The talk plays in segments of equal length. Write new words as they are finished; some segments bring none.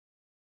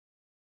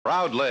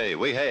Proudly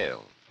we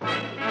hail.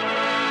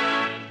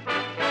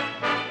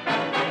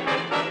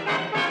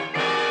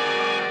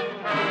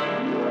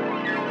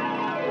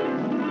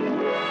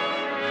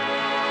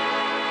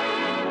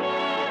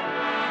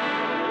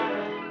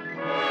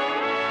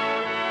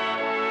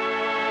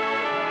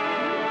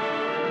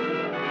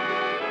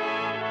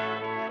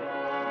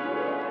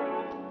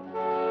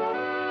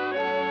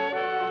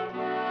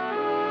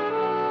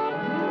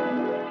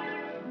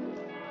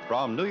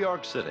 From New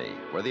York City,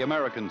 where the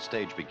American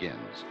stage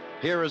begins,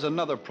 here is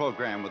another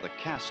program with a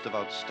cast of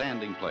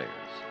outstanding players.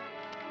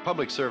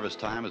 Public service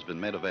time has been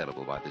made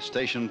available by this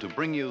station to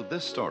bring you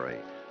this story,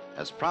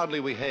 as proudly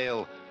we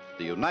hail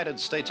the United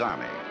States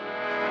Army.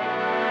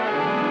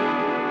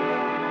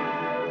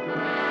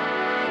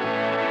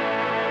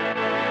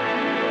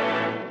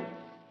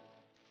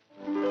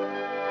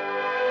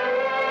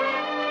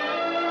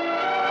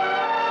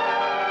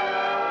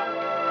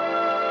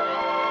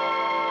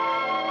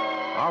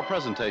 Our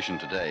presentation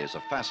today is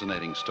a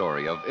fascinating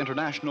story of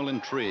international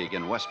intrigue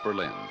in West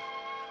Berlin.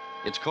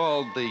 It's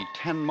called the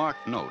 10-Mark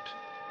Note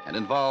and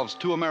involves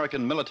two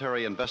American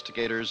military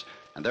investigators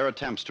and their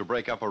attempts to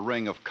break up a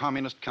ring of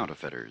communist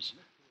counterfeiters.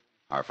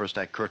 Our first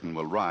act curtain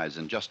will rise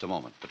in just a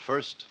moment, but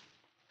first...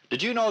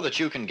 Did you know that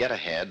you can get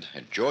ahead,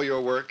 enjoy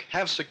your work,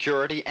 have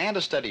security, and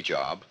a steady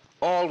job,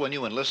 all when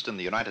you enlist in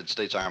the United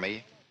States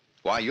Army?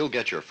 Why, you'll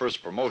get your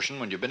first promotion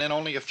when you've been in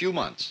only a few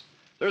months.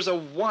 There's a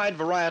wide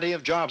variety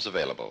of jobs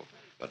available.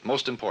 But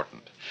most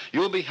important,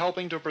 you'll be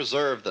helping to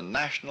preserve the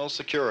national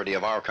security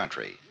of our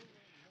country.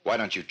 Why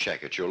don't you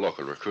check at your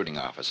local recruiting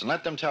office and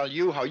let them tell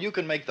you how you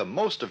can make the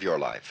most of your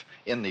life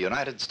in the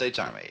United States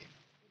Army.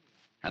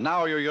 And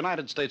now your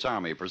United States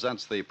Army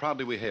presents the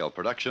Proudly We Hail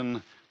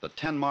production, the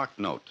 10-Mark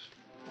Note.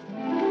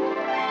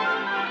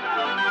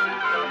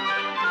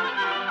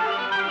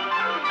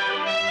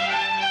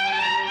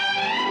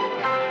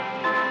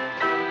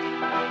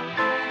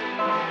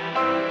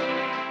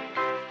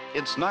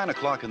 It's 9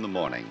 o'clock in the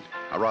morning,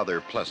 a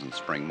rather pleasant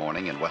spring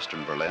morning in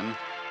western Berlin.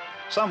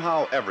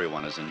 Somehow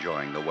everyone is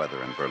enjoying the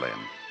weather in Berlin.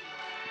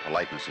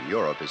 Politeness in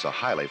Europe is a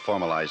highly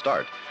formalized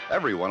art.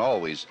 Everyone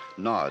always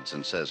nods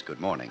and says good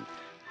morning.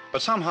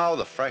 But somehow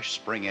the fresh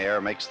spring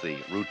air makes the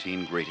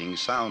routine greetings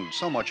sound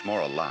so much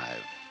more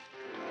alive.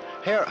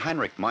 Herr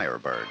Heinrich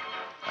Meyerberg,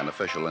 an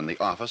official in the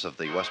office of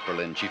the West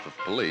Berlin Chief of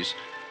Police,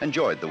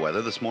 enjoyed the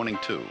weather this morning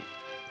too.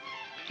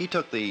 He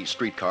took the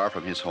streetcar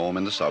from his home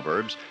in the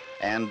suburbs,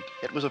 and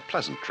it was a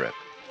pleasant trip.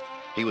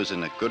 He was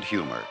in a good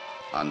humor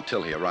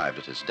until he arrived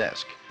at his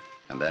desk,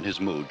 and then his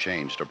mood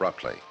changed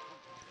abruptly.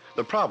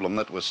 The problem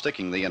that was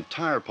sticking the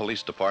entire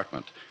police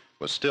department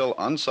was still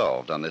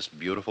unsolved on this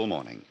beautiful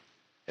morning.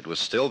 It was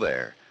still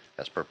there,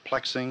 as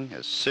perplexing,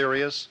 as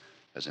serious,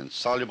 as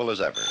insoluble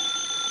as ever.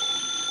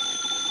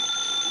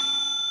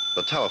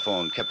 The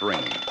telephone kept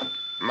ringing.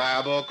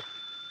 Meyerburg?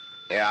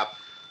 Ja.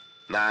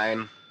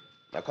 Nein.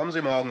 Da kommen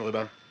Sie morgen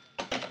rüber.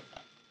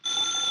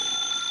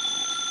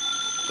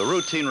 The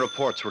routine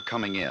reports were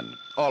coming in,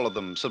 all of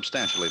them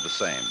substantially the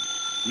same.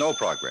 No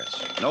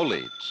progress, no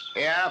leads.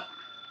 Ja,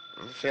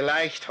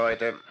 vielleicht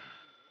heute.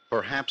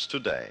 Perhaps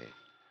today.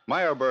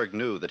 Meyerberg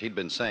knew that he'd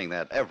been saying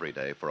that every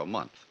day for a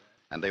month,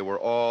 and they were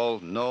all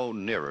no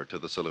nearer to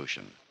the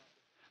solution.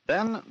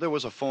 Then there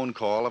was a phone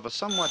call of a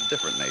somewhat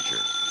different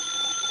nature.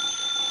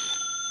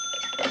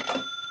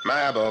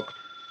 Meyerburg.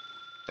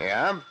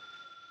 Ja?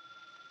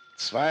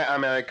 2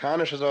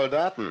 amerikanische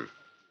Soldaten.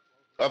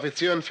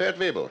 Offizier und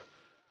Feldwebel.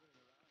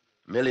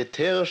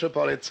 Militärische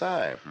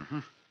Polizei.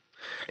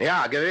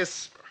 Ja,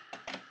 gewiss.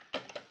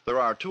 There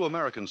are 2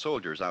 American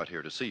soldiers out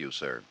here to see you,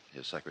 sir,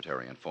 his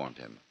secretary informed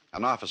him.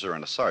 An officer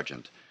and a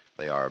sergeant.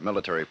 They are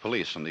military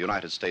police from the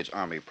United States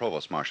Army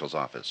Provost Marshal's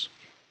office.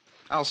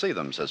 I'll see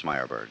them, says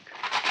Meyerberg.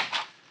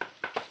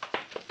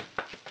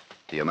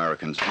 The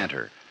Americans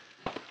enter.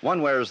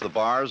 One wears the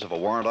bars of a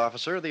warrant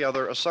officer, the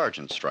other a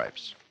sergeant's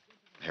stripes.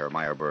 Herr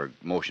Meyerberg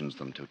motions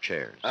them to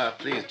chairs.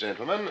 Please,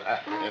 gentlemen,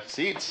 have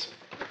seats.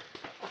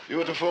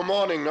 Beautiful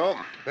morning, no?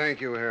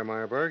 Thank you, Herr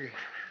Meyerberg.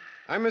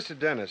 I'm Mr.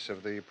 Dennis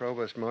of the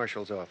Provost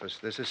Marshal's office.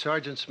 This is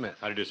Sergeant Smith.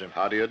 How do you do, sir?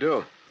 How do you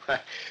do?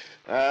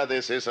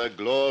 This is a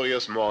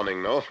glorious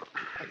morning, no?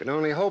 I can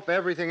only hope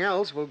everything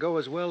else will go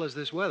as well as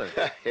this weather.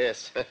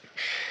 Yes.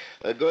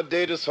 A good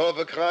day to solve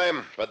a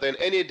crime, but then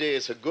any day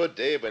is a good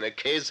day when a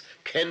case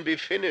can be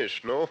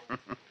finished, no?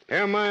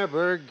 Herr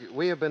Meyerberg,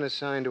 we have been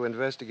assigned to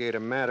investigate a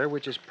matter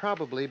which has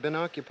probably been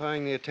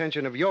occupying the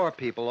attention of your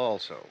people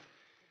also.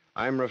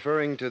 I'm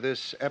referring to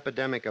this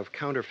epidemic of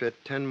counterfeit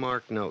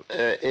 10-mark notes.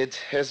 It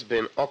has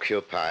been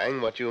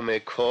occupying what you may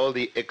call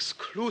the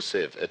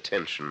exclusive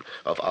attention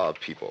of our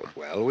people.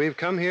 Well, we've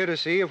come here to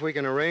see if we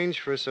can arrange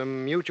for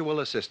some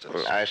mutual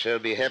assistance. I shall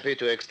be happy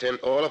to extend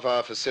all of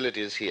our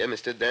facilities here,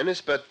 Mr.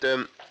 Dennis, but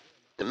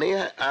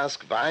may I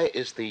ask, why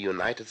is the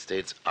United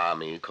States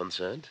Army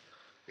concerned?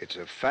 It's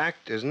a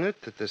fact, isn't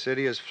it, that the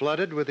city is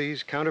flooded with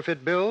these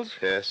counterfeit bills?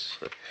 Yes.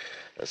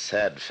 A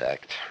sad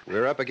fact.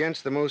 We're up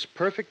against the most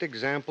perfect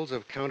examples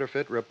of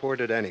counterfeit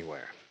reported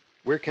anywhere.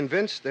 We're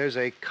convinced there's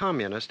a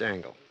communist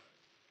angle.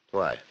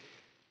 Why?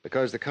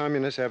 because the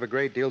communists have a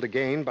great deal to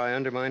gain by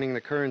undermining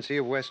the currency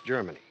of West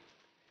Germany.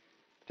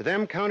 To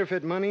them,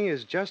 counterfeit money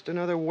is just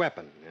another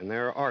weapon in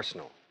their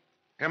arsenal.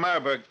 Herr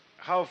Meyerberg,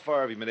 how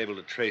far have you been able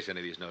to trace any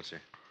of these notes,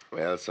 sir?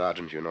 Well,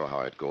 Sergeant, you know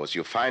how it goes.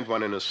 You find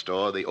one in a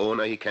store, the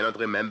owner, he cannot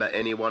remember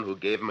anyone who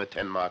gave him a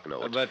 10-mark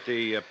note. But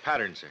the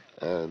pattern, sir?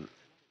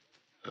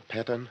 A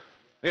pattern?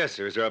 Yes,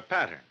 sir. Is there a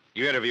pattern?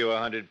 You interview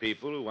 100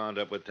 people who wound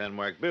up with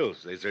 10-mark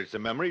bills. They search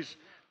their memories.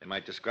 They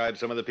might describe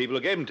some of the people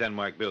who gave them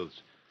 10-mark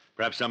bills.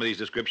 Perhaps some of these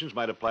descriptions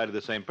might apply to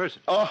the same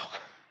person. Oh,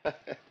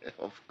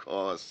 of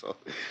course.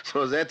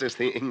 So that is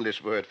the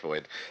English word for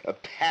it. A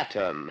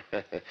pattern.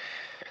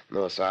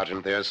 No,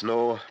 Sergeant, there's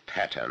no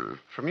pattern.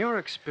 From your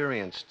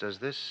experience, does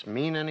this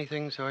mean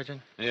anything,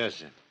 Sergeant? Yes,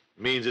 sir.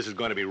 Means this is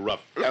going to be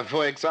rough.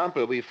 For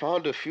example, we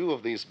found a few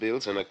of these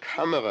bills in a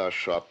camera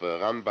shop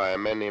run by a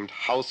man named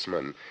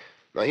Hausmann.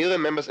 Now, he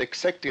remembers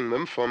exacting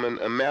them from an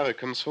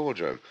American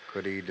soldier.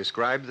 Could he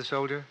describe the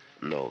soldier?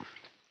 No.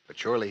 But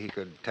surely he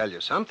could tell you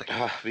something.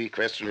 We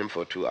questioned him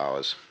for 2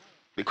 hours.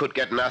 We could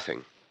get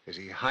nothing. Is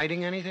he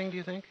hiding anything, do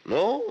you think?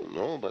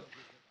 No, but...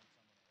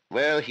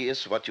 Well, he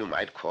is what you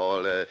might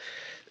call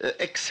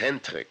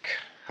eccentric.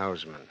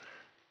 Hausmann.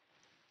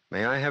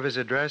 May I have his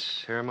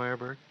address, Herr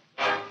Meyerberg?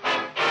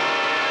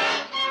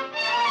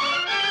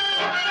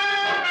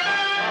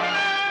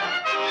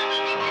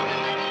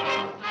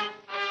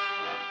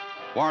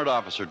 Warrant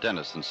Officer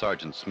Dennis and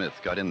Sergeant Smith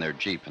got in their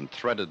Jeep and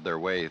threaded their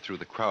way through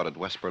the crowded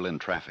West Berlin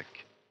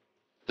traffic.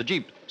 The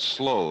Jeep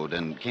slowed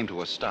and came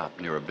to a stop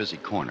near a busy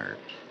corner.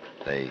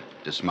 They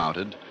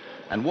dismounted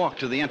and walked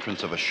to the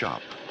entrance of a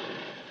shop.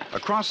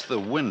 Across the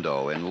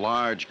window in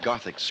large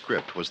Gothic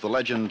script was the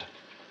legend,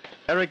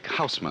 Erich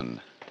Hausmann,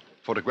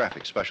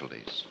 Photographic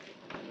Specialties.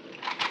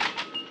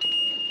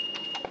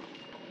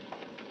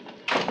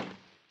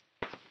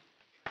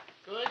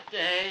 Good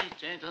day,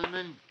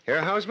 gentlemen.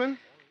 Herr Hausmann?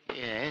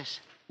 Yes.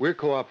 We're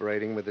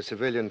cooperating with the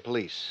civilian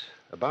police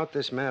about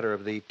this matter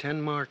of the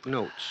 10-mark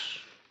notes.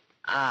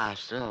 Ah,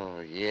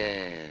 so,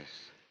 yes.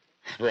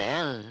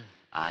 Well,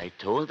 I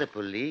told the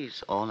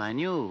police all I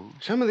knew.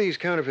 Some of these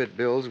counterfeit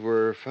bills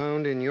were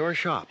found in your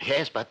shop.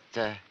 Yes, but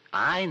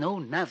I know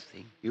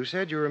nothing. You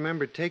said you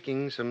remember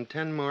taking some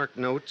 10-mark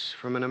notes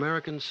from an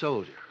American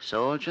soldier.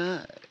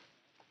 Soldier?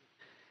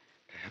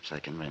 Perhaps I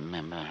can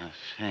remember her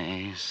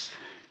face.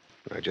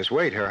 Now, just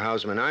wait, Herr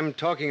Hausmann. I'm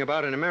talking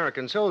about an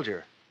American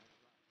soldier.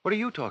 What are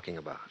you talking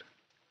about?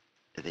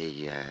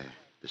 The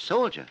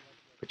soldier.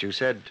 But you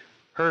said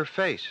her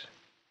face.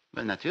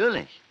 Well,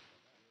 naturally.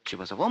 She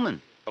was a woman.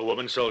 A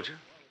woman soldier?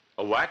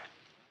 A what?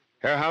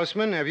 Herr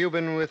Hausmann, have you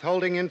been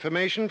withholding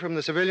information from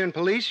the civilian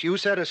police? You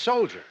said a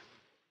soldier.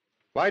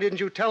 Why didn't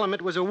you tell them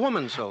it was a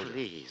woman soldier?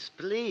 Please.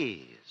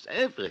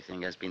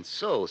 Everything has been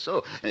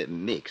so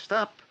mixed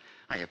up.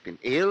 I have been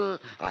ill.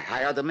 I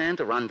hired a man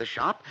to run the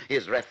shop.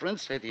 His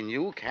reference said he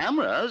knew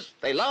cameras.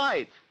 They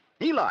lied.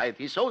 He lied.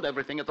 He sold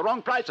everything at the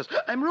wrong prices.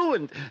 I'm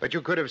ruined. But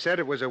you could have said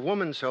it was a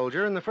woman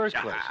soldier in the first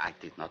place. I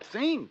did not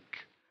think.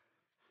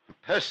 A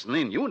person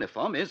in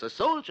uniform is a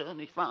soldier,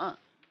 nicht wahr?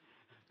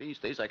 These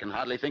days I can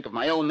hardly think of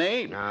my own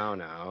name.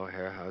 Now,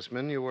 Herr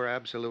Hausmann, you were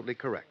absolutely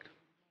correct.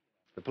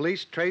 The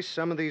police traced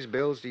some of these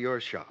bills to your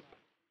shop.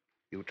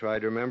 You tried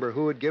to remember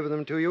who had given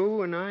them to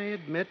you, and I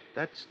admit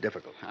that's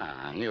difficult.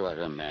 You are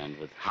a man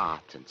with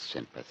heart and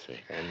sympathy.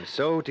 And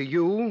so to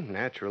you,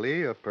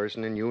 naturally, a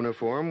person in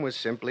uniform was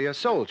simply a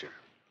soldier.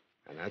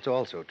 And that's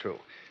also true.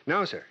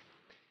 Now, sir,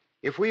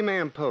 if we may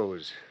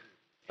impose,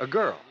 a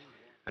girl,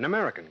 an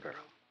American girl,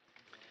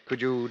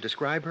 could you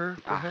describe her,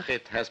 perhaps?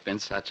 It has been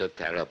such a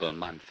terrible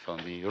month for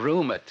me.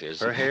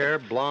 Rheumatism. Her hair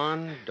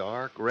blonde,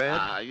 dark red?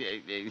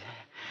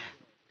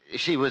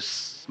 She was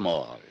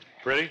small.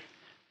 Pretty?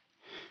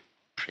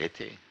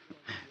 Pretty.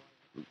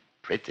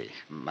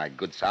 My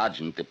good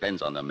sergeant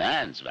depends on a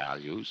man's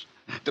values.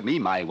 To me,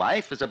 my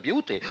wife is a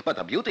beauty, but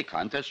a beauty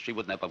contest she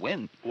would never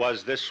win.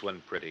 Was this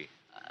one pretty?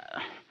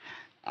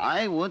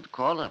 I would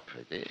call her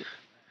pretty.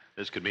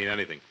 This could mean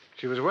anything.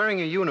 She was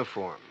wearing a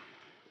uniform.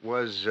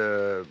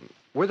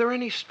 Were there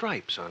any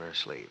stripes on her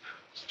sleeve?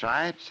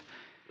 Stripes?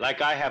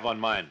 Like I have on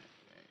mine.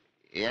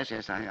 Yes,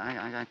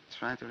 I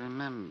try to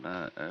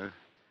remember.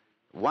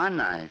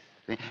 One, I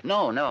think.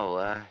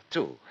 No,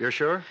 two. You're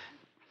sure?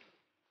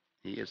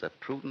 He is a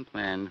prudent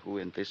man who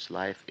in this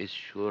life is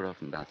sure of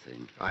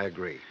nothing. I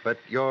agree. But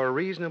you're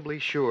reasonably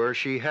sure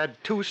she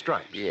had two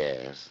stripes?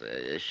 Yes.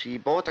 She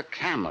bought a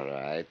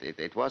camera.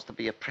 It was to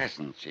be a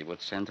present she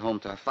would send home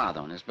to her father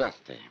on his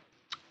birthday.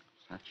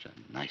 Such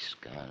a nice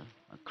girl.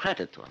 A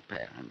credit to her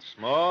parents.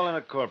 Small and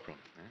a corporal.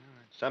 Well,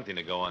 something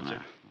to go on,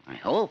 sir. I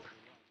hope.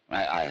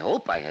 I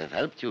hope I have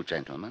helped you,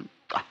 gentlemen.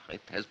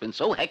 It has been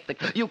so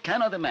hectic. You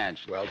cannot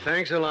imagine. Well,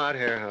 thanks a lot,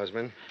 Herr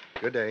Hausmann.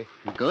 Good day.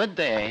 Good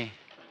day.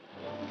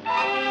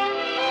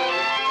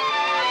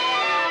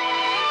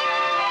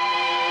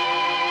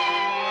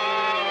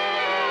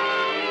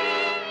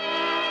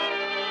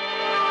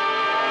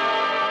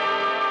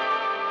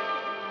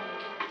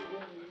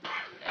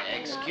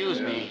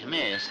 Excuse me,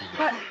 miss.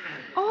 What?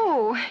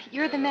 Oh,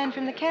 you're the man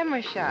from the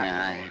camera shop.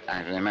 Yeah,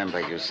 I remember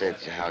you said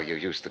how you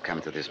used to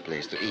come to this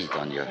place to eat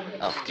on your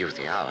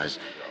off-duty hours.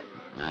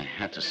 I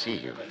had to see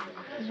you.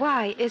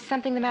 Why? Is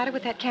something the matter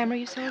with that camera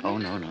you sold me? Oh,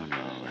 no.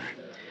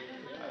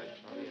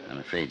 I'm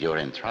afraid you're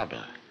in trouble.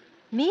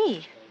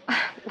 Me?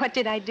 What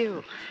did I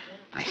do?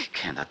 I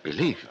cannot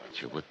believe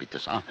that you would be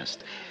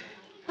dishonest.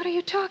 What are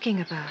you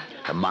talking about?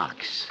 The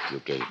marks you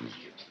gave me.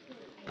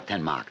 The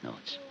 10-mark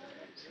notes.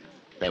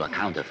 They were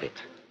counterfeit.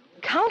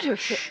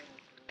 Counterfeit? Shh.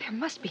 There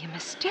must be a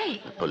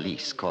mistake. The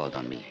police called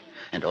on me,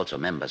 and also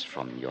members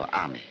from your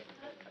army.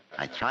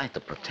 I tried to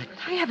protect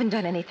you. I haven't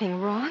done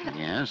anything wrong.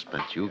 Yes,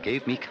 but you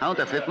gave me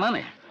counterfeit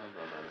money.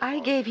 I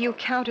gave you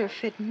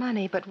counterfeit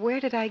money, but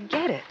where did I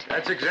get it?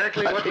 That's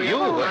exactly what we have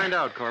to find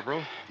out,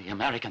 Corporal. The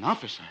American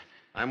officer.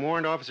 I'm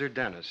Warrant Officer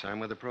Dennis. I'm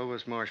with the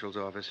Provost Marshal's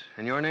office.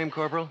 And your name,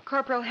 Corporal?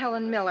 Corporal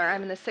Helen Miller.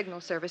 I'm in the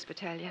Signal Service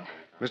Battalion.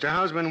 Mr.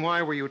 Hausman,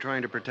 why were you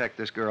trying to protect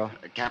this girl?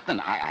 Captain,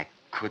 I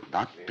could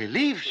not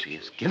believe she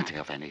is guilty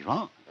of any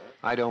wrong.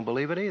 I don't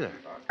believe it either.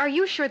 Are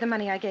you sure the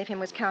money I gave him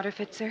was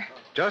counterfeit, sir?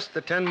 Just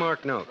the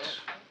 10-mark notes.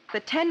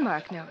 The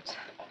 10-mark notes.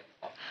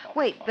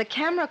 Wait, the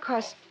camera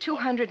cost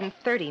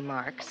 230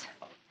 marks.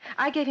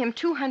 I gave him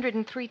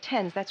 203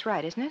 tens. That's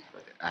right, isn't it?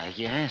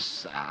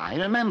 Yes, I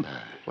remember.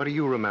 What do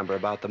you remember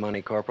about the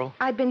money, Corporal?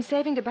 I'd been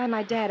saving to buy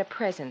my dad a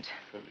present.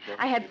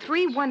 I had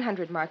 3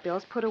 100-mark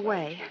bills put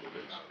away.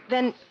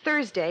 Then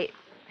Thursday,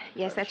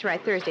 yes, that's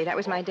right, Thursday, that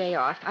was my day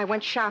off, I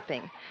went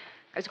shopping.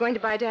 I was going to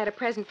buy Dad a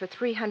present for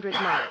 300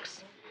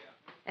 marks.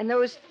 And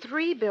those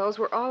 3 bills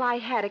were all I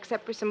had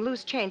except for some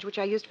loose change, which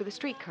I used for the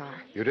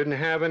streetcar. You didn't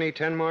have any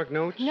 10-mark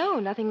notes? No,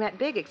 nothing that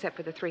big except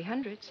for the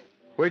 300s.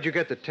 Where'd you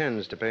get the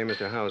 10s to pay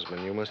Mr.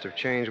 Hausman? You must have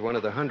changed one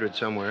of the 100s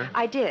somewhere.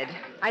 I did.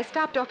 I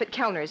stopped off at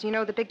Kellner's, you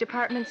know, the big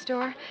department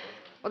store?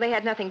 Well, they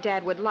had nothing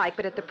Dad would like,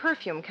 but at the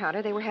perfume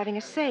counter, they were having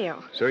a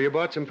sale. So you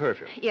bought some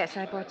perfume? Yes,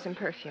 I bought some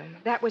perfume.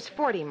 That was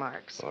 40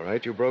 marks. All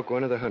right, you broke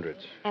one of the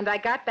 100s. And I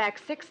got back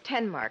 6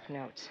 10-mark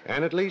notes.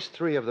 And at least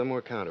 3 of them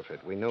were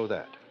counterfeit. We know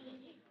that.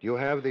 Do you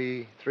have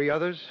the 3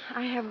 others?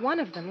 I have one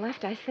of them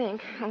left, I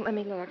think. Let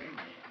me look.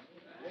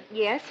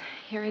 Yes,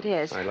 here it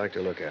is. I'd like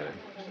to look at it.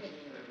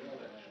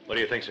 What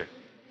do you think, sir?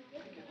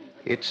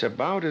 It's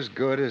about as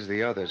good as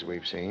the others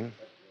we've seen.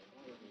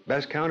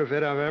 Best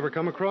counterfeit I've ever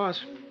come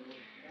across.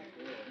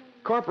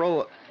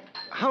 Corporal,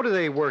 how do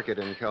they work it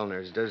in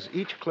Kellner's? Does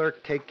each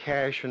clerk take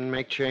cash and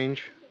make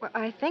change? Well,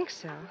 I think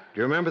so. Do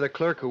you remember the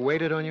clerk who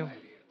waited on you?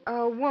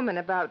 A woman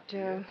about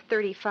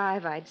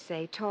 35, I'd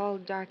say. Tall,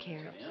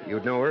 dark-haired.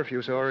 You'd know her if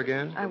you saw her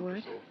again? I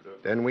would.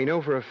 Then we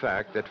know for a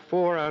fact that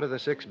 4 out of the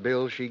 6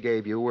 bills she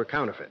gave you were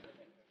counterfeit.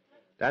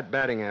 That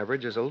batting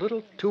average is a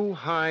little too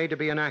high to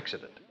be an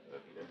accident.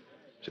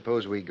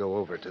 Suppose we go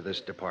over to this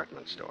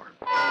department store.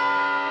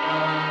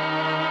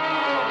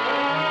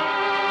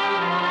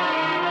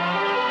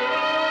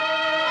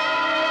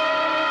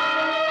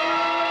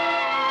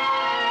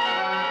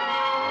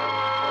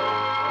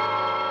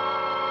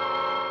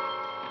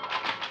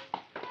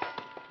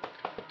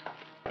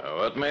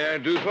 What may I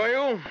do for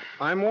you?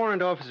 I'm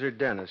Warrant Officer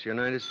Dennis,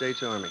 United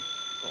States Army.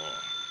 Oh,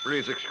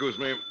 please excuse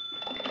me.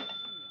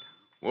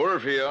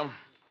 Wolf here.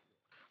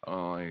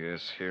 Oh,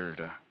 yes, here.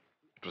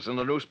 It was in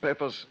the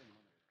newspapers.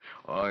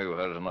 Oh, you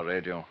heard it on the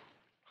radio.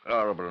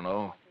 Horrible,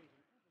 no?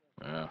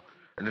 Yeah.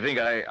 And to think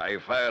I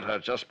fired her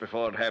just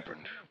before it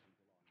happened.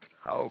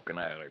 How can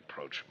I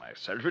reproach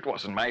myself? It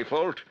wasn't my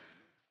fault.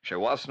 She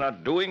was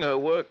not doing her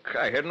work.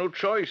 I had no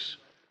choice.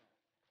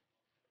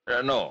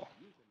 No,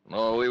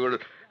 we will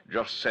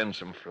just send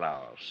some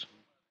flowers.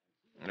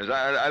 Yes,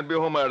 I'll be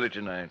home early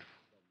tonight.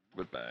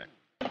 Goodbye.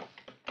 Oh,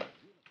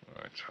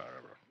 it's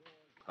horrible.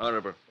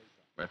 Horrible.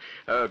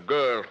 A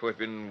girl who had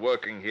been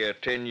working here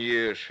 10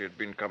 years, she had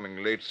been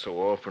coming late so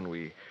often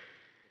we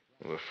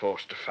were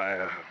forced to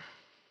fire her.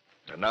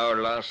 And now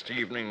last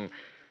evening,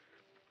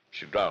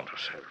 she drowned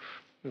herself.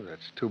 Oh,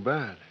 that's too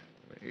bad.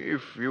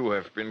 If you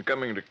have been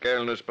coming to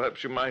Kellner's,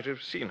 perhaps you might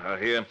have seen her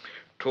here.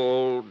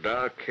 Tall,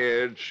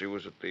 dark-haired. She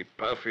was at the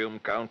perfume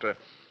counter.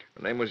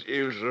 Her name was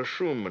Ilse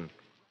Schumann.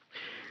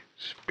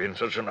 It's been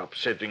such an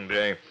upsetting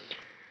day.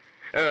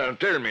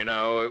 Tell me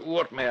now,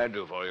 what may I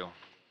do for you?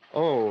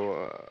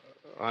 Oh,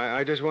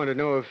 I just want to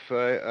know if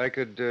I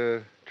could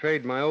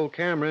trade my old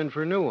camera in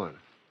for a new one.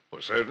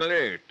 Well, certainly.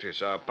 It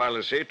is our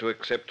policy to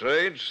accept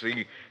trades.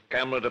 The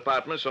camera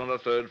department's on the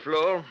 3rd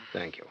floor.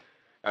 Thank you.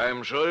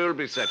 I'm sure you'll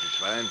be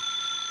satisfied.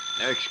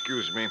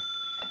 Excuse me.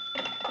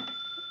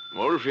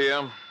 Wolf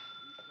here.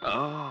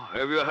 Oh,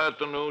 have you heard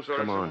the news?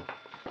 Come on.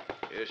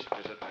 Yes, it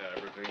is a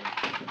terrible thing.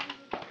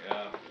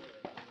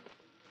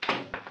 Yeah.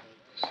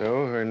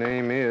 So her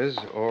name is,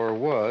 or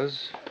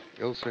was,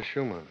 Ilse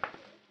Schumann.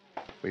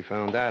 We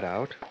found that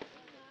out,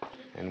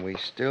 and we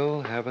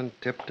still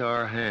haven't tipped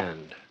our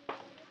hand.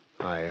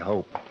 I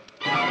hope.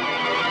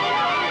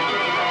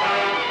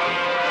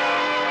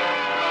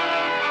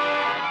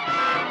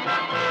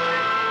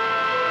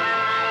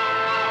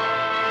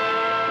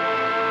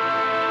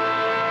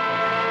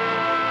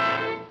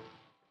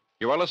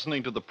 You are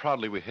listening to the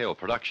proudly we hail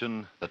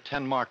production, The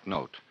 10-Mark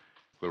Note.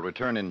 We'll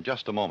return in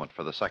just a moment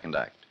for the second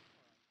act.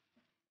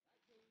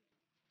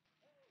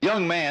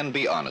 Young man,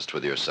 be honest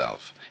with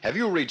yourself. Have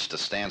you reached a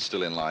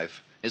standstill in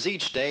life? Is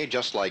each day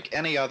just like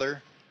any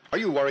other? Are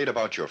you worried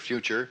about your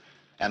future?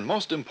 And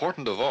most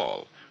important of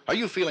all, are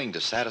you feeling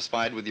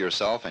dissatisfied with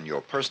yourself and your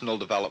personal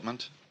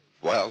development?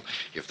 Well,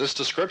 if this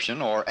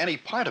description or any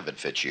part of it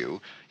fits you,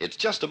 it's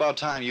just about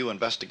time you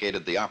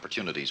investigated the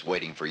opportunities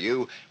waiting for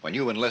you when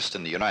you enlist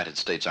in the United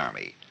States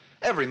Army.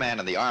 Every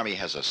man in the Army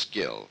has a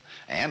skill,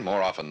 and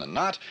more often than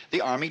not, the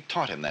Army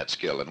taught him that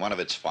skill in one of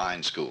its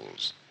fine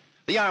schools.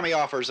 The Army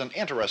offers an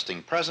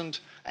interesting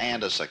present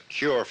and a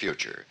secure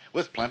future,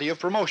 with plenty of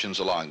promotions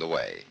along the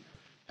way.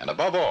 And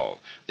above all,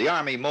 the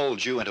Army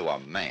molds you into a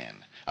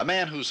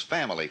man whose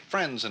family,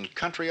 friends, and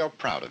country are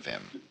proud of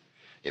him.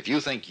 If you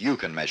think you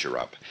can measure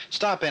up,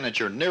 stop in at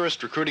your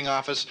nearest recruiting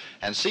office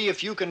and see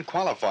if you can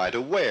qualify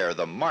to wear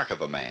the mark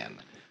of a man,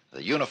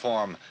 the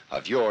uniform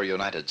of your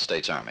United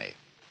States Army.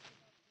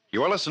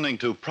 You are listening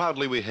to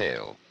Proudly We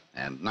Hail,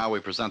 and now we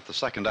present the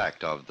second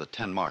act of the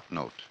 10-mark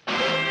note.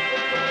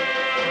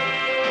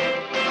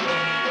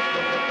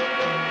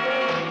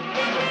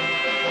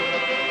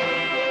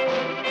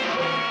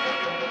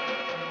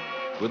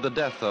 With the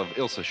death of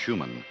Ilse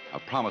Schumann, a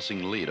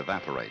promising lead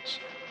evaporates,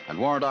 and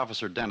Warrant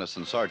Officer Dennis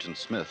and Sergeant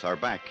Smith are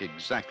back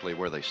exactly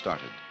where they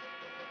started.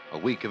 A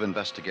week of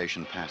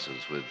investigation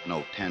passes with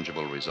no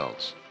tangible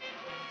results.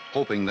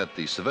 Hoping that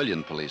the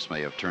civilian police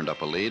may have turned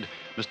up a lead,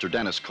 Mr.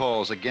 Dennis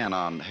calls again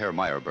on Herr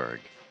Meyerberg.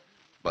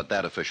 But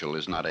that official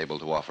is not able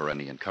to offer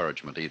any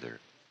encouragement either.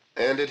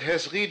 And it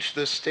has reached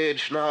the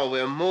stage now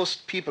where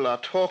most people are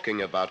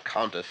talking about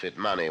counterfeit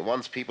money.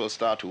 Once people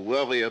start to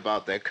worry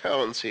about their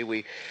currency,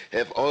 we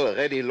have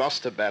already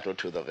lost a battle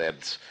to the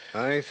Reds.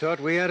 I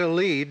thought we had a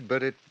lead,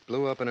 but it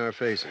blew up in our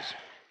faces.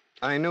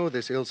 I know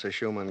this Ilse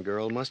Schumann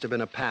girl must have been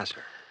a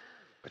passer,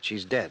 but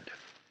she's dead.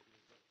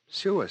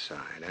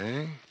 Suicide,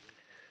 eh?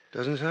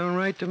 Doesn't sound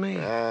right to me.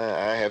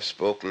 I have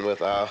spoken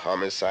with our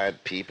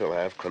homicide people.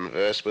 I have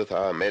conversed with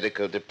our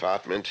medical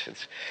department.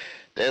 It's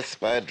death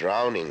by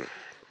drowning.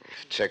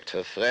 I've checked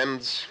her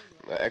friends.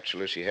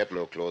 Actually, she had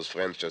no close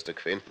friends, just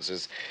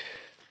acquaintances.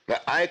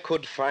 I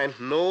could find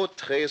no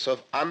trace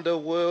of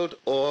underworld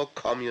or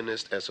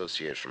communist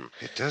association.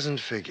 It doesn't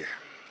figure.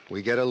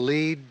 We get a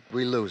lead,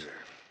 we lose her.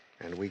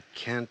 And we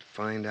can't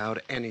find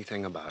out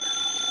anything about her.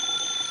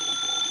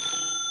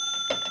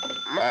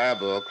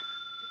 Meyerberg.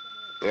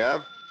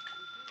 Yeah?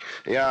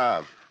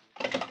 Yeah.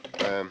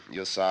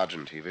 Your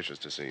sergeant, he wishes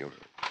to see you.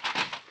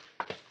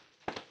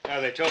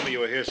 They told me you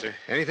were here, sir.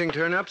 Anything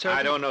turn up, Sergeant?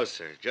 I don't know,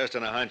 sir. Just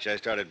on a hunch, I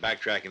started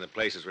backtracking the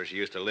places where she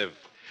used to live.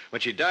 When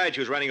she died, she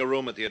was renting a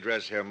room at the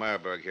address Herr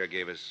Meyerberg here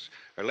gave us.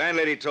 Her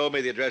landlady told me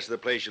the address of the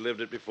place she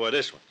lived at before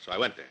this one, so I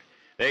went there.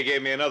 They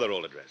gave me another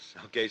old address.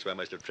 Okay, so I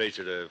must have traced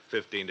her to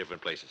 15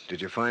 different places.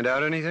 Did you find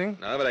out anything?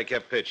 No, but I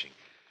kept pitching.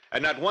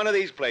 At not one of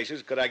these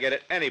places could I get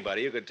at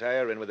anybody who could tie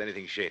her in with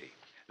anything shady.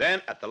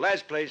 Then, at the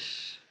last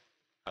place,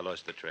 I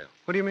lost the trail.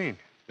 What do you mean?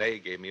 They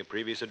gave me a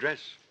previous address.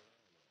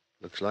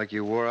 Looks like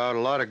you wore out a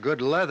lot of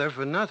good leather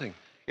for nothing.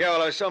 Yeah,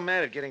 well, I was so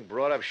mad at getting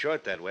brought up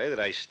short that way that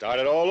I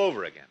started all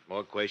over again.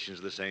 More questions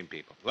of the same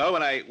people. Well,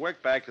 when I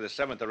worked back to the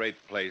 7th or 8th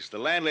place, the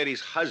landlady's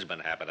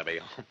husband happened to be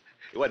home.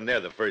 He wasn't there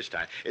the first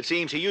time. It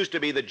seems he used to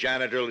be the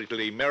janitor until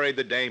he married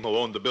the dame who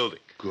owned the building.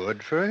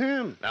 Good for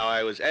him. Now,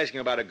 I was asking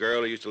about a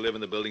girl who used to live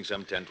in the building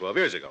some 10, 12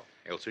 years ago,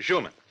 Ilse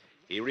Schumann.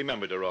 He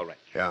remembered her all right.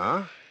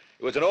 Yeah?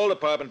 It was an old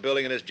apartment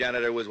building, and this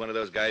janitor was one of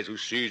those guys who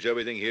sees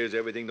everything, hears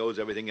everything, knows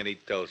everything, and he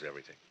tells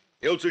everything.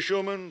 Ilse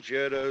Schumann, she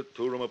had a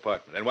 2-room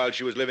apartment, and while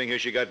she was living here,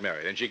 she got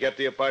married, and she kept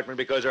the apartment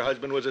because her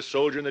husband was a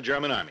soldier in the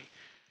German army.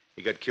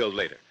 He got killed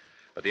later.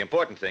 But the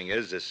important thing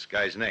is this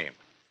guy's name.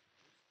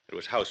 It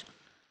was Hausmann,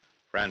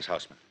 Franz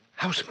Hausmann.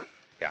 Hausmann?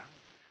 Yeah.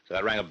 So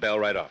that rang a bell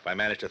right off. I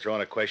managed to throw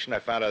in a question. I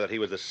found out that he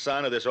was the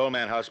son of this old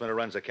man Hausmann who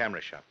runs a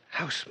camera shop.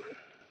 Hausmann.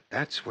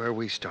 That's where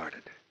we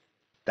started.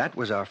 That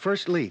was our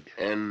first lead.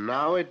 And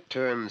now it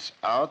turns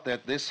out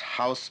that this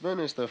Hausmann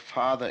is the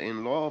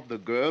father-in-law of the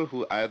girl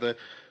who either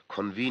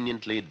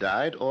conveniently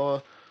died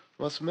or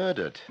was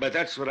murdered. But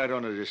that's what I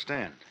don't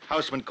understand.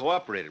 Hausmann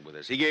cooperated with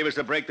us. He gave us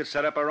the break that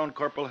set up our own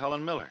Corporal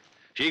Helen Miller.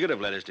 She could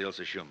have led us to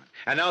Ilse Schumann.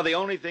 And now the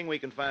only thing we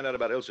can find out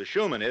about Ilse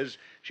Schumann is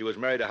she was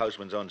married to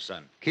Hausmann's own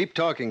son. Keep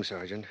talking,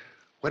 Sergeant.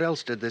 What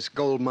else did this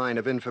gold mine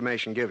of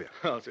information give you?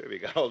 Oh, sir, if you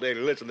got all day to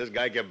listen, this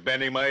guy kept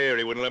bending my ear.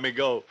 He wouldn't let me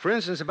go. For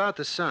instance, about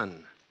the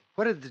son.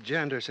 What did the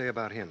janitor say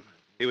about him?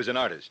 He was an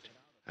artist.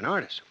 An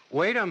artist?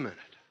 Wait a minute.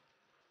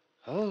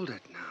 Hold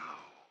it now.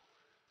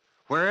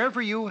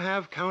 Wherever you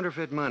have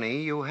counterfeit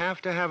money, you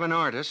have to have an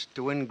artist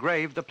to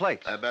engrave the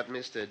plates. But,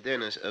 Mr.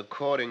 Dennis,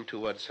 according to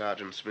what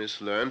Sergeant Smith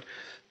learned,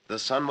 the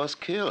son was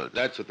killed.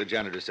 That's what the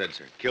janitor said,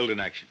 sir. Killed in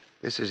action.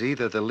 This is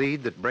either the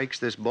lead that breaks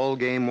this ball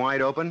game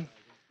wide open,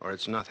 or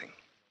it's nothing.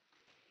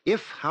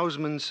 If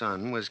Hausmann's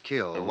son was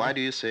killed... Why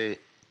do you say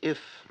if,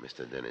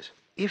 Mr. Dennis?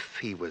 If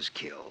he was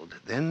killed,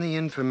 then the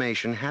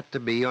information had to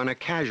be on a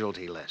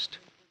casualty list.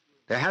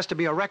 There has to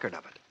be a record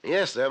of it.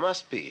 Yes, there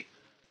must be.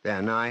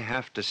 Then I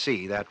have to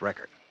see that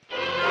record.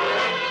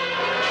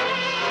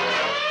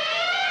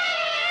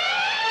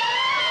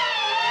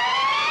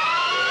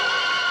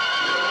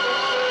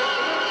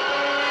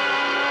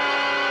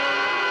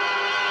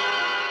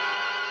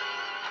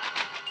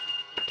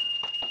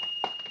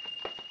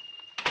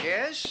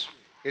 Yes?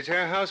 Is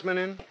Herr Hausmann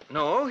in?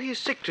 No, he's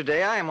sick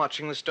today. I am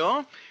watching the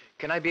store.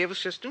 Can I be of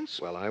assistance?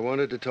 Well, I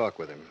wanted to talk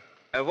with him.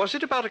 Was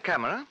it about a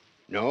camera?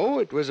 No,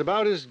 it was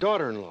about his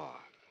daughter-in-law.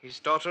 His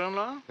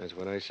daughter-in-law? That's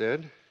what I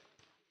said.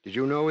 Did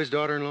you know his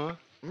daughter-in-law?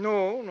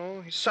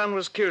 No. His son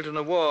was killed in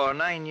the war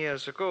 9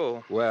 years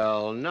ago.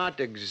 Well,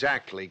 not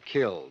exactly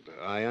killed.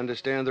 I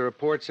understand the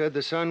report said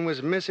the son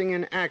was missing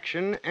in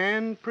action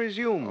and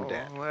presumed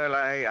dead. Well,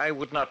 I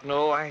would not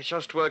know. I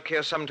just work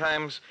here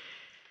sometimes.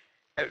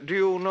 Do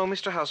you know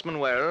Mr. Hausmann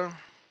well?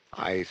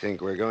 I think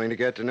we're going to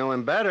get to know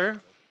him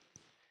better.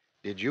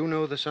 Did you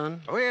know the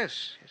son? Oh,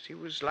 yes. He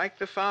was like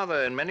the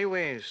father in many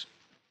ways.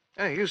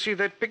 You see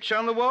that picture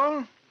on the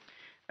wall?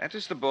 That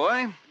is the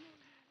boy.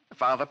 The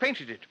father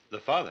painted it. The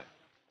father?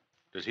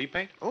 Does he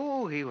paint?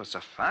 Oh, he was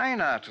a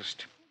fine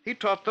artist. He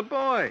taught the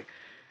boy.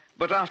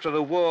 But after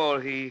the war,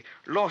 he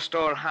lost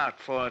all heart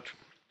for it.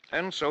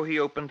 And so he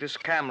opened his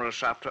camera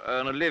shop to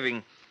earn a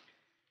living.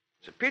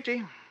 It's a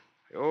pity.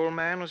 The old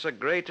man was a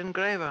great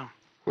engraver.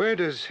 Where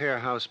does Herr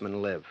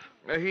Hausmann live?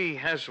 He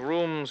has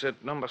rooms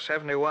at number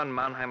 71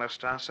 Mannheimer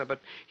Strasse,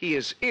 but he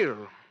is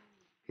ill.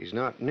 He's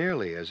not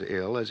nearly as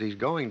ill as he's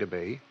going to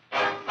be.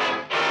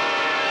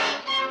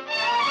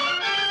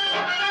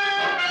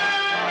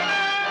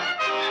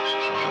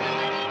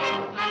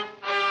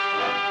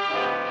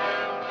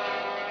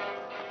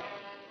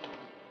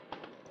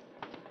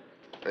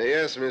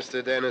 Yes,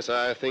 Mr. Dennis,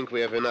 I think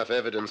we have enough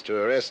evidence to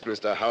arrest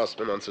Mr.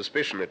 Hausmann on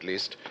suspicion, at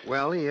least.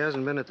 Well, he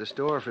hasn't been at the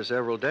store for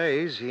several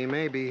days. He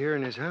may be here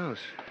in his house.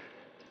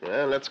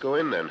 Well, let's go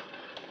in then.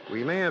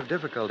 We may have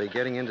difficulty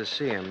getting in to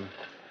see him.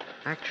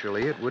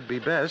 Actually, it would be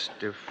best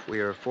if we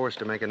are forced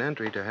to make an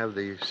entry to have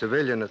the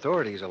civilian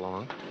authorities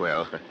along.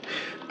 Well,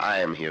 I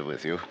am here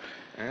with you.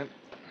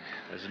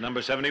 This is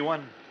number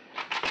 71.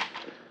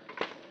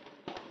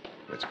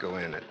 Let's go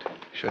in. It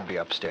should be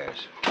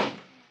upstairs.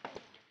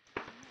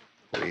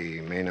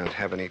 We may not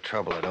have any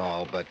trouble at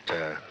all, but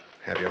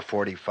have your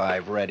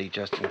 45 ready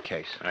just in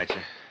case. All right,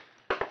 sir.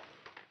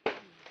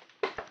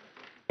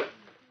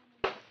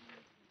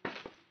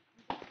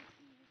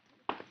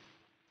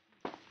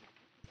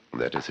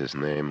 That is his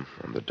name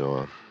on the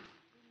door.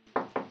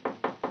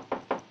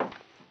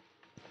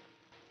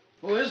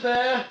 Who is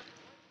there?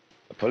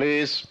 The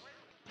police.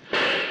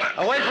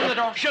 Away from the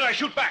door. Should I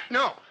shoot back?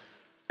 No.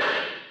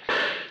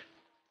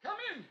 Come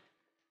in.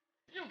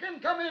 You can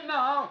come in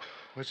now.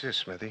 What's this,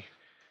 Smithy?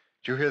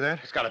 Did you hear that?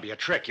 It's got to be a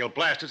trick. He'll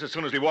blast us as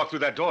soon as we walk through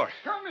that door.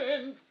 Come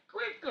in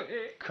quickly.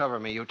 Cover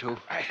me, you two.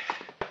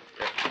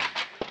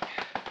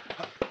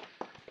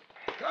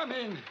 Come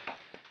in.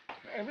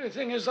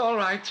 Everything is all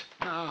right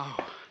now.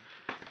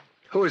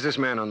 Who is this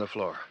man on the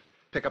floor?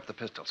 Pick up the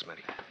pistol,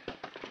 Smitty.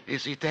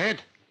 Is he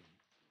dead?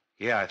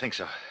 Yeah, I think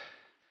so.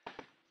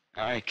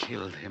 I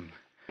killed him.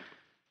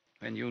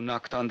 When you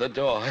knocked on the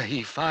door,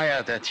 he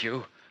fired at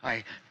you.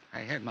 I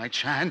had my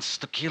chance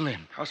to kill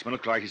him. Hausmann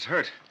looked like he's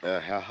hurt.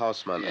 Herr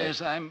Hausmann.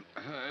 Yes, I'm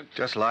hurt.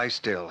 Just lie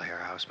still, Herr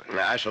Hausmann.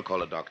 I shall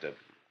call a doctor.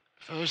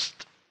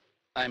 First,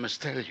 I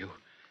must tell you,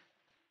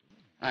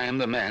 I am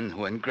the man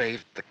who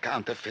engraved the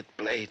counterfeit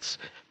plates,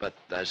 but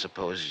I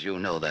suppose you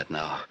know that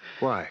now.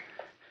 Why?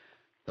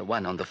 The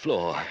one on the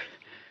floor.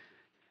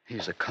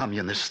 He's a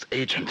communist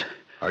agent.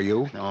 Are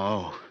you?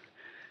 No.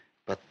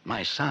 But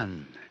my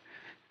son,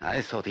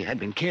 I thought he had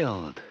been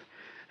killed.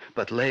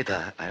 But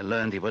later, I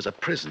learned he was a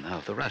prisoner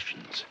of the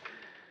Russians.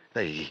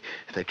 They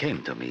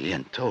came to me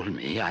and told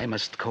me I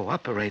must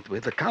cooperate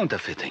with the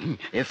counterfeiting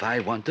if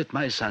I wanted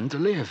my son to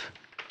live.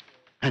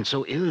 And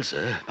so Ilse,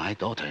 my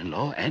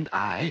daughter-in-law, and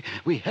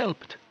we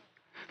helped.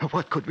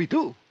 What could we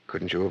do?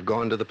 Couldn't you have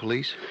gone to the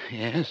police?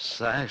 Yes,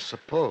 I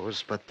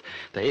suppose, but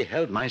they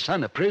held my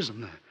son a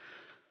prisoner.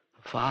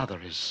 The father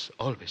is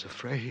always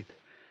afraid.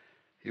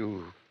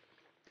 You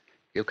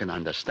can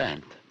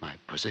understand my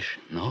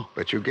position, no?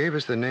 But you gave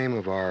us the name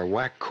of our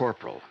whack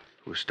corporal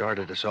who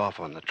started us off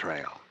on the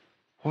trail.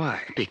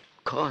 Why?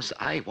 Because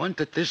I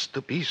wanted this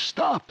to be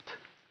stopped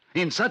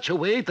in such a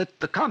way that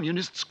the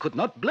communists could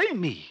not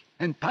blame me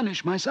and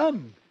punish my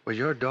son. Was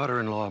your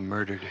daughter-in-law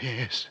murdered?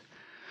 Yes.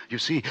 You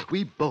see,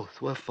 we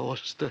both were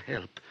forced to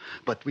help,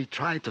 but we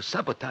tried to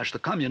sabotage the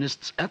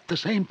communists at the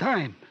same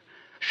time.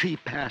 She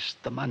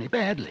passed the money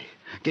badly,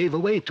 gave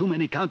away too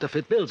many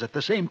counterfeit bills at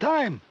the same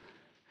time.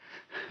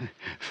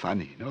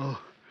 Funny, no?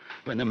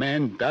 When a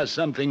man does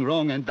something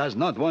wrong and does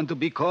not want to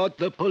be caught,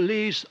 the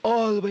police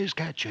always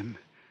catch him.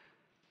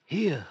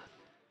 Here,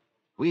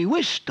 we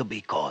wished to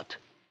be caught,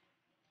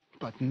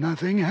 but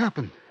nothing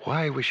happened.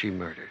 Why was she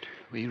murdered?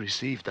 We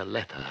received a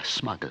letter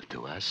smuggled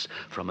to us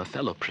from a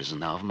fellow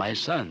prisoner of my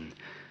son.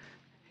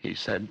 He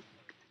said,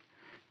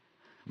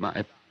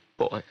 my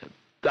boy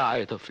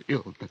died of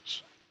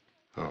illness.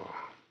 Oh.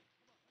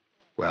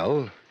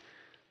 Well,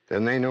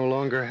 then they no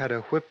longer had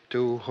a whip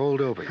to hold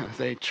over you.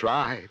 They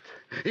tried.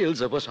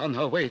 Ilse was on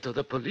her way to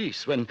the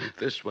police when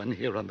this one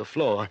here on the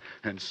floor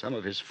and some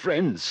of his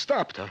friends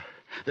stopped her.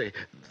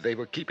 They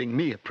were keeping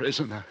me a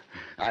prisoner.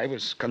 I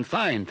was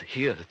confined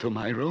here to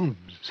my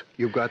rooms.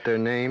 You've got their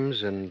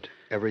names and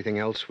everything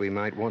else we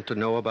might want to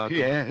know about them?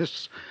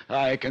 Yes,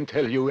 I can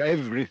tell you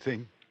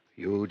everything.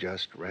 You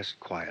just rest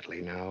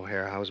quietly now,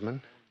 Herr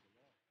Hausmann.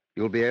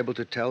 You'll be able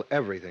to tell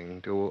everything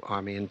to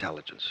Army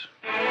intelligence.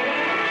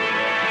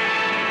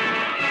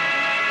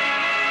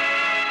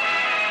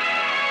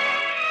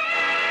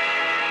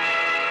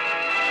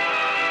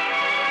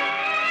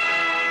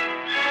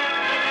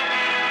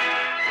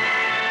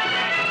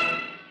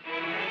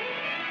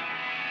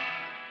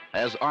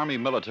 As Army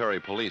Military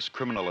Police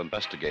criminal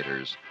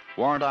investigators,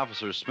 Warrant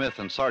Officers Smith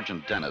and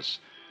Sergeant Dennis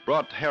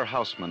brought Herr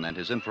Hausmann and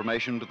his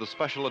information to the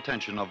special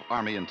attention of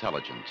Army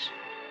intelligence.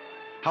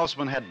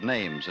 Hausmann had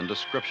names and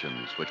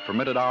descriptions which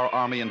permitted our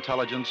Army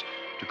intelligence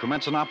to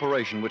commence an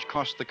operation which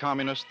cost the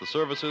communists the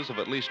services of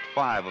at least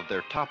 5 of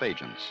their top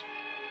agents.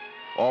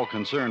 All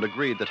concerned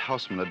agreed that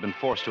Hausmann had been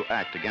forced to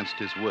act against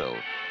his will.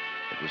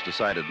 It was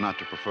decided not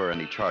to prefer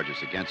any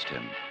charges against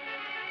him.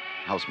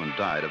 Hausmann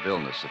died of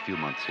illness a few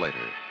months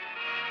later.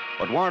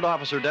 But Warrant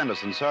Officer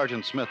Dennis and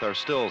Sergeant Smith are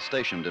still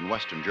stationed in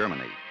Western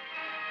Germany.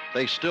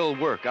 They still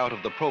work out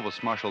of the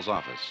Provost Marshal's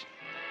office.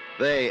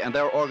 They and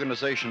their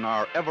organization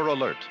are ever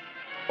alert,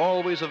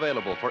 always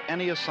available for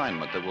any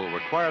assignment that will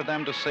require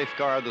them to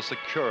safeguard the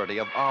security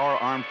of our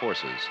armed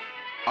forces,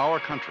 our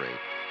country,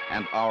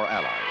 and our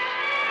allies.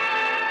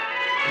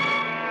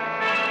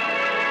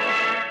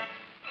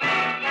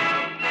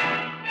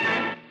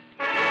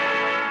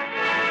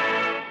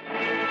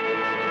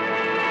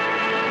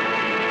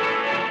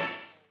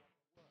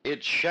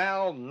 It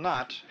shall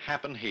not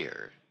happen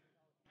here.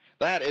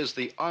 That is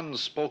the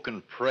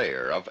unspoken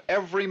prayer of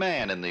every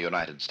man in the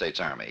United States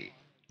Army.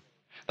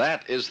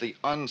 That is the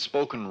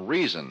unspoken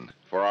reason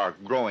for our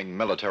growing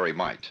military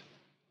might.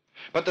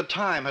 But the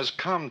time has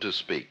come to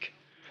speak.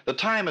 The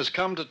time has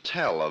come to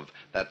tell of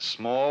that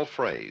small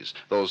phrase,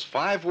 those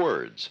 5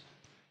 words,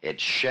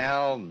 it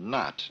shall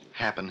not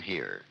happen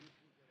here.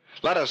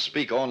 Let us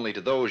speak only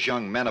to those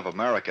young men of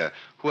America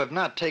who have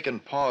not taken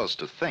pause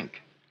to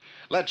think.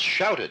 Let's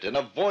shout it in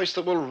a voice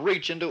that will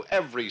reach into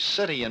every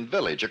city and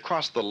village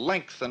across the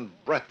length and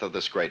breadth of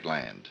this great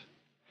land.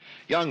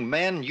 Young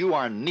men, you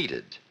are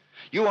needed.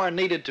 You are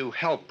needed to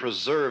help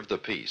preserve the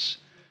peace.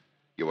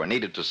 You are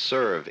needed to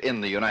serve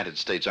in the United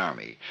States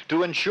Army,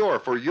 to ensure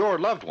for your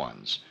loved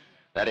ones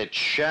that it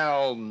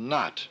shall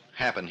not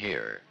happen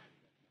here.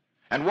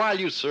 And while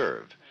you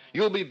serve,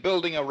 you'll be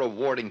building a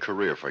rewarding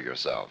career for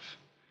yourself.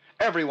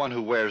 Everyone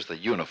who wears the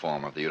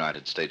uniform of the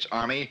United States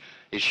Army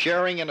is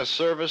sharing in a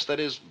service that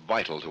is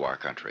vital to our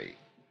country.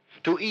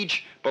 To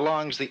each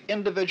belongs the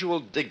individual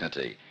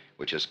dignity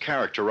which has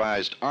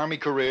characterized Army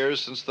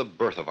careers since the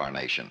birth of our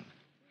nation.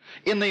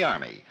 In the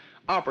Army,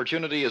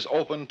 opportunity is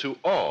open to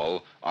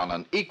all on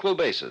an equal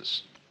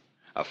basis,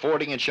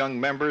 affording its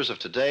young members of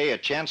today a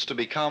chance to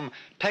become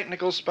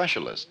technical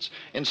specialists,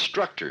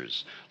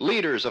 instructors,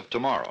 leaders of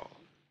tomorrow.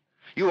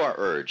 You are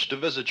urged to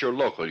visit your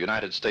local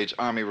United States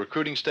Army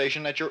recruiting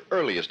station at your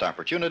earliest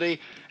opportunity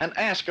and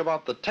ask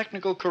about the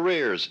technical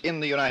careers in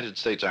the United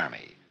States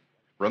Army.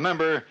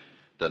 Remember,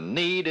 the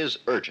need is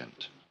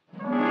urgent.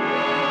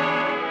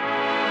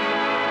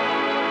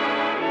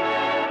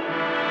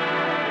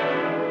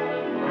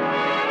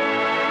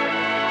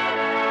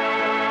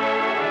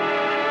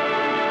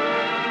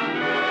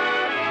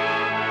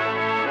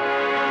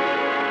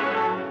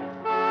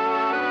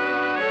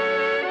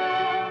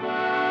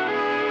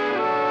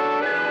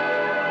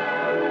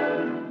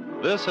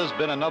 This has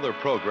been another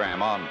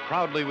program on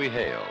Proudly We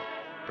Hail,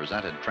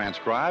 presented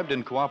transcribed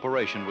in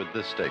cooperation with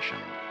this station.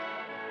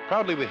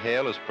 Proudly We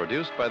Hail is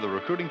produced by the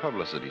Recruiting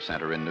Publicity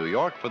Center in New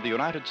York for the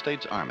United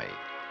States Army.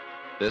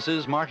 This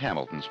is Mark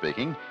Hamilton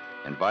speaking,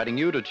 inviting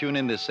you to tune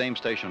in this same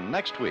station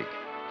next week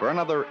for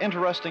another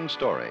interesting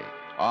story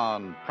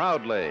on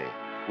Proudly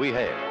We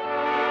Hail.